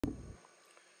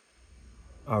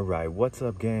All right, what's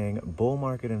up, gang? Bull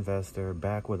market investor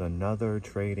back with another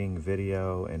trading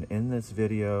video. And in this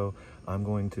video, I'm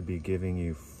going to be giving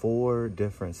you 4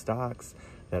 different stocks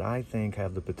that I think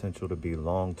have the potential to be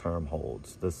long-term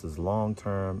holds. This is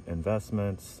long-term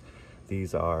investments.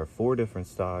 These are 4 different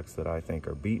stocks that I think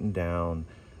are beaten down.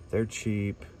 They're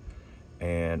cheap,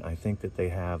 and I think that they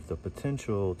have the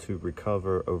potential to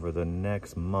recover over the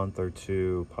next month or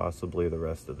two, possibly the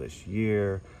rest of this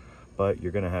year. But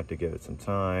you're going to have to give it some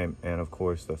time, and of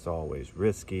course that's always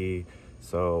risky.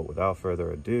 So without further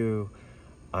ado,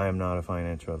 I am not a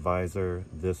financial advisor.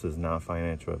 This is not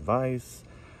financial advice.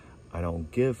 I don't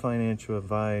give financial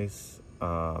advice.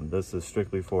 This is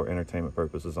strictly for entertainment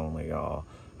purposes only, y'all.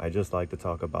 I just like to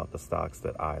talk about the stocks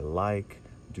that I like.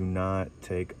 Do not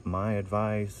take my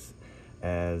advice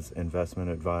as investment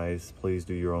advice. Please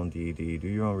do your own DD, do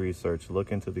your own research,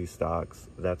 look into these stocks.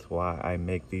 That's why I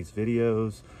make these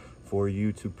videos, for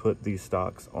you to put these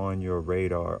stocks on your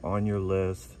radar, on your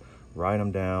list, write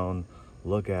them down,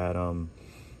 look at them.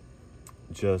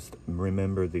 Just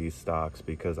remember these stocks,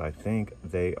 because I think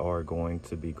they are going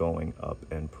to be going up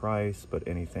in price, but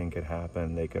anything could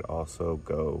happen. They could also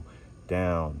go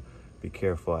down. Be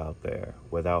careful out there.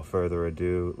 Without further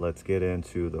ado, let's get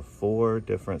into the 4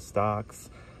 different stocks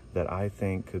that I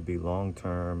think could be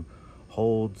long-term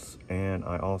holds. And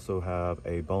I also have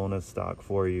a bonus stock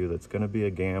for you that's going to be a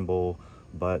gamble,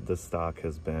 but the stock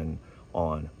has been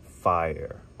on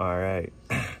fire. All right.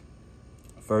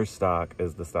 First stock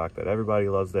is the stock that everybody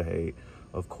loves to hate.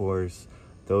 Of course,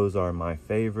 those are my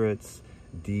favorites.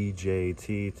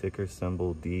 DJT, ticker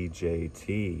symbol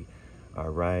DJT. All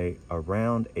right,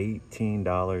 around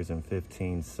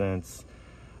 $18.15.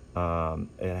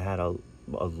 It had a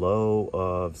low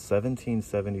of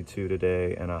 $17.72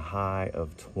 today and a high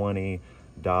of $20.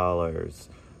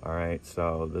 All right,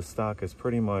 so the stock is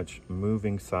pretty much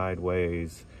moving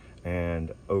sideways,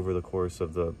 and over the course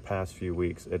of the past few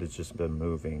weeks, it has just been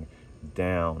moving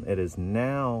down. It is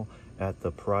now at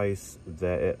the price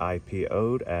that it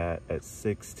IPO'd at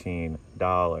 $16.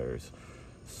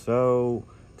 So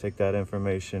take that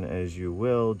information as you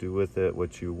will, do with it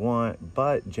what you want.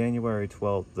 But January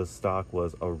 12th, the stock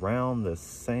was around the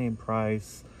same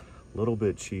price, a little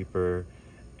bit cheaper.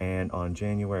 And on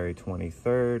January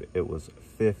 23rd, it was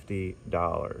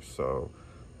 $50. So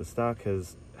the stock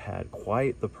has had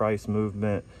quite the price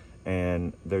movement,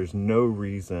 and there's no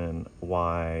reason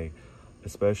why,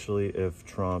 especially if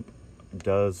Trump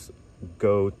does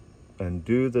go and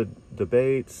do the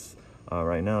debates.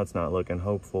 Right now it's not looking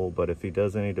hopeful, but if he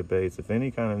does any debates, if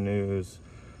any kind of news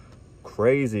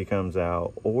crazy comes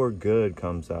out or good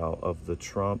comes out of the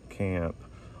Trump camp,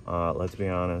 let's be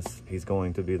honest, he's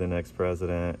going to be the next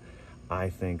president. I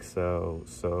think so.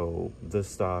 So this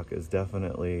stock is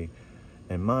definitely,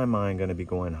 in my mind, going to be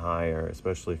going higher,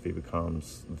 especially if he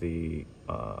becomes the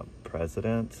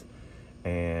president,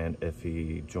 and if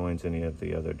he joins any of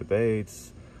the other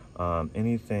debates.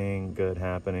 Anything good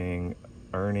happening.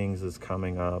 Earnings is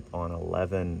coming up on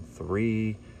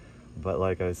 11/3, but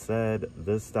like I said,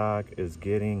 this stock is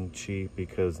getting cheap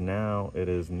because now it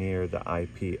is near the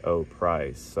IPO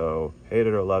price. So hate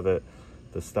it or love it,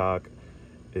 the stock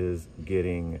is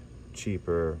getting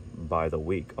cheaper by the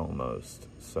week almost.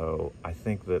 So I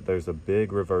think that there's a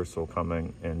big reversal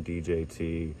coming in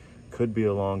DJT. Could be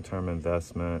a long-term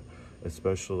investment,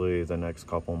 especially the next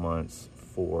couple months,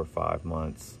 4 or 5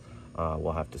 months.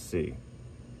 We'll have to see.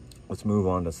 Let's move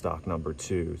on to stock number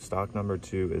 2. Stock number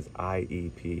 2 is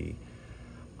IEP,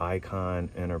 Icon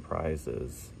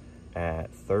Enterprises, at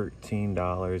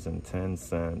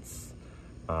 $13.10.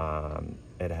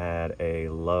 It had a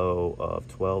low of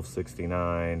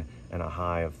 $12.69 and a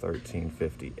high of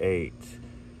 $13.58.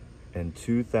 In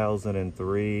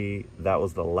 2003, that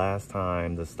was the last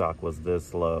time the stock was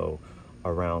this low,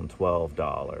 around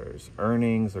 $12.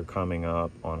 Earnings are coming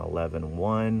up on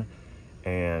 11/1.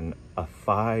 And a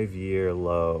 5-year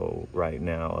low right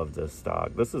now of this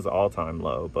stock. This is all-time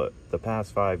low, but the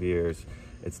past 5 years,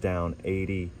 it's down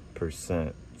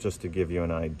 80%. Just to give you an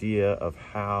idea of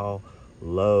how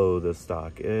low this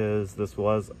stock is. This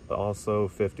was also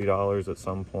 $50 at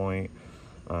some point,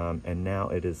 and now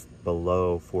it is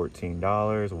below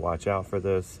 $14. Watch out for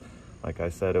this. Like I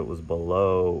said, it was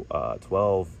below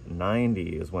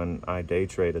 $12.90 is when I day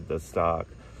traded this stock.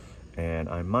 And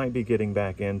I might be getting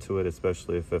back into it,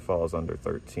 especially if it falls under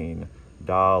 $13.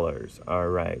 All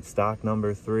right, stock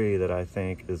number 3 that I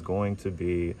think is going to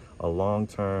be a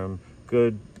long-term,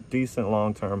 good, decent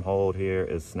long-term hold here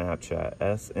is Snapchat,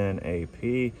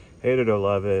 SNAP. Hate it or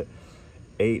love it,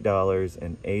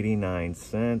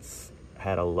 $8.89.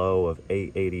 Had a low of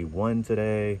 $8.81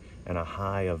 today and a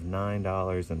high of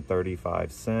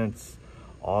 $9.35.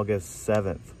 August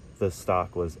 7th, this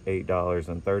stock was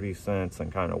 $8.30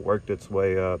 and kind of worked its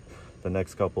way up the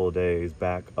next couple of days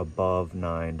back above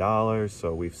 $9.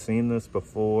 So we've seen this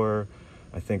before.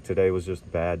 I think today was just a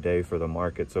bad day for the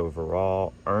markets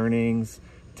overall. Earnings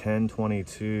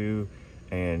 10/22,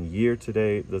 and year to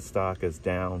date the stock is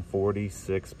down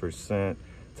 46%.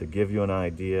 To give you an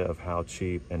idea of how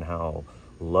cheap and how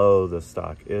low the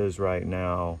stock is right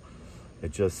now,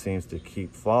 it just seems to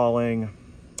keep falling.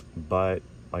 But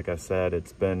like I said,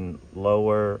 it's been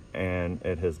lower and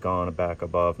it has gone back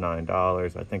above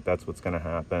 $9. I think that's what's going to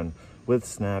happen with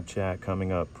Snapchat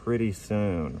coming up pretty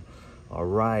soon. All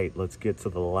right, let's get to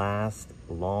the last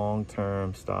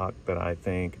long-term stock that I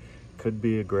think could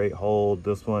be a great hold.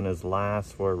 This one is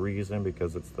last for a reason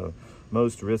because it's the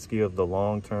most risky of the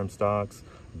long-term stocks.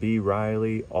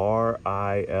 RILY,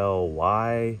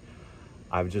 RILY.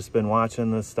 I've just been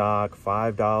watching this stock,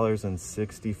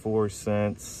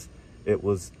 $5.64.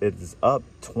 It's up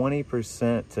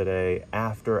 20% today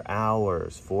after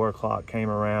hours. 4 o'clock came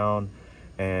around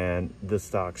and this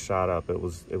stock shot up. It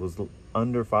was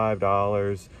under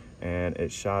 $5 and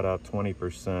it shot up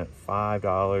 20%,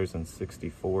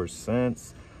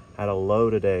 $5.64. Had a low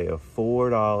today of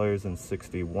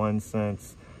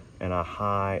 $4.61 and a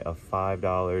high of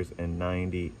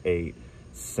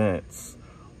 $5.98.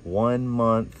 1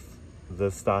 month,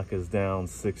 the stock is down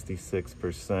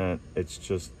 66%. It's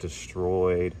just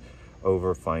destroyed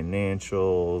over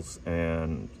financials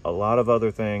and a lot of other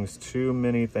things. Too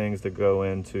many things to go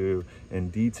into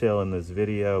in detail in this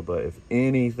video, but if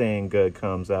anything good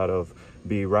comes out of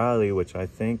RILY, which I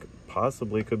think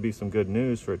possibly could be some good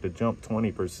news for it to jump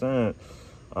 20%,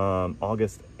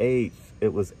 August 8th,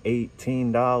 it was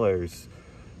 $18.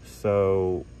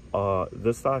 So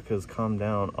this stock has come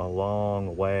down a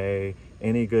long way.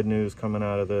 Any good news coming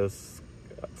out of this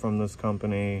from this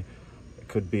company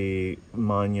could be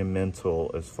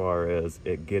monumental as far as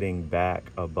it getting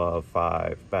back above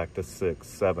 $5, back to $6,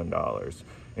 $7.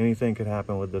 Anything could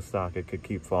happen with this stock. It could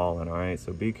keep falling. All right,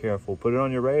 so be careful. Put it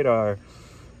on your radar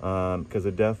because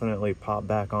it definitely popped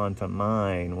back onto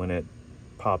mine when it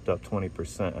popped up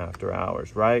 20% after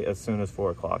hours, right as soon as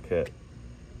 4 o'clock hit.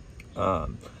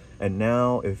 And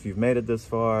now, if you've made it this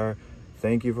far,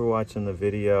 thank you for watching the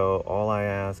video. All I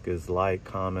ask is like,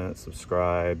 comment,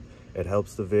 subscribe. It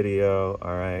helps the video,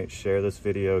 all right? Share this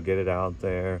video, get it out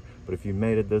there. But if you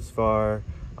made it this far,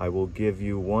 I will give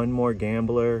you one more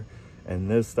gambler,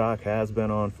 and this stock has been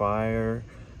on fire.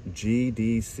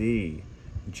 GDC,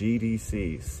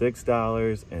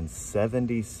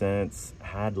 $6.70,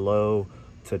 had low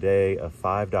today of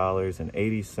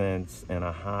 $5.80 and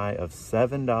a high of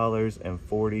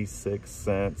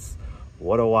 $7.46.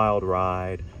 What a wild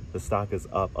ride. The stock is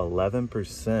up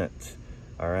 11%,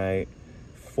 all right?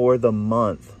 For the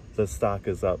month, the stock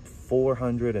is up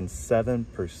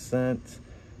 407%.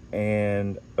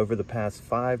 And over the past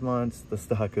 5 months, the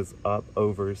stock is up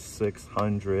over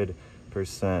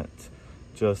 600%.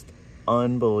 Just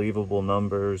unbelievable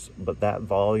numbers. But that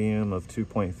volume of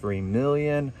 2.3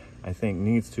 million, I think,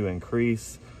 needs to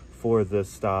increase for this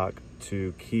stock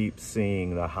to keep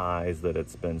seeing the highs that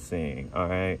it's been seeing. All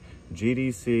right,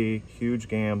 GDC, huge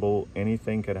gamble.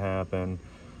 Anything could happen,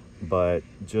 but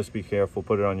just be careful.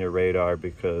 Put it on your radar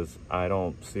because I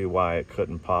don't see why it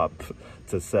couldn't pop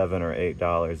to $7 or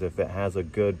 $8 if it has a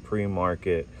good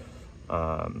pre-market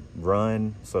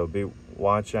run. So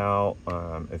watch out.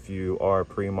 If you are a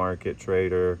pre-market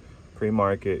trader,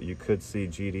 pre-market, you could see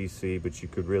GDC, but you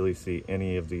could really see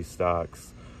any of these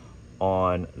stocks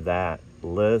on that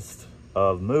list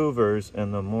of movers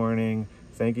in the morning.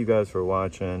 Thank you guys for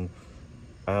watching.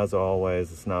 As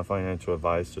always, it's not financial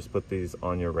advice. Just put these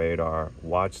on your radar.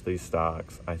 Watch these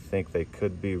stocks. I think they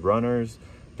could be runners,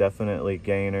 definitely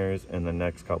gainers in the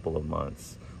next couple of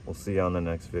months. We'll see you on the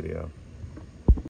next video.